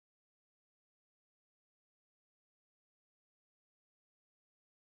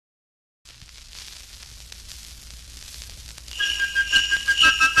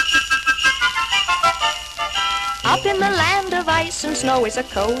Up in the land of ice and snow is a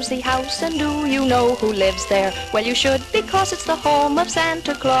cozy house, and do you know who lives there? Well, you should, because it's the home of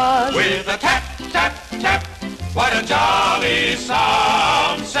Santa Claus. With a tap, tap, tap, what a jolly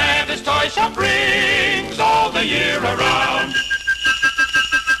sound! Santa's toy shop rings all the year around.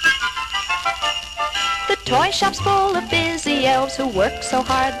 The toy shop's full of busy elves who work so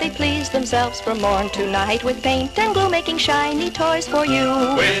hard they please themselves from morn to night with paint and glue, making shiny toys for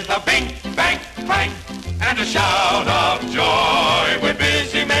you. With a bing, bang, clang, and a shout of joy, we're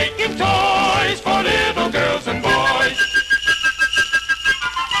busy making toys for little girls and boys.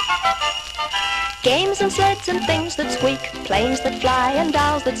 Games and sleds and things that squeak, planes that fly and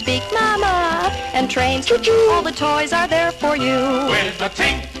dolls that speak, mama, and trains, choo-choo, all the toys are there for you. With a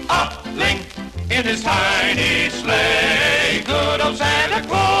ting-a-ling in his tiny sleigh,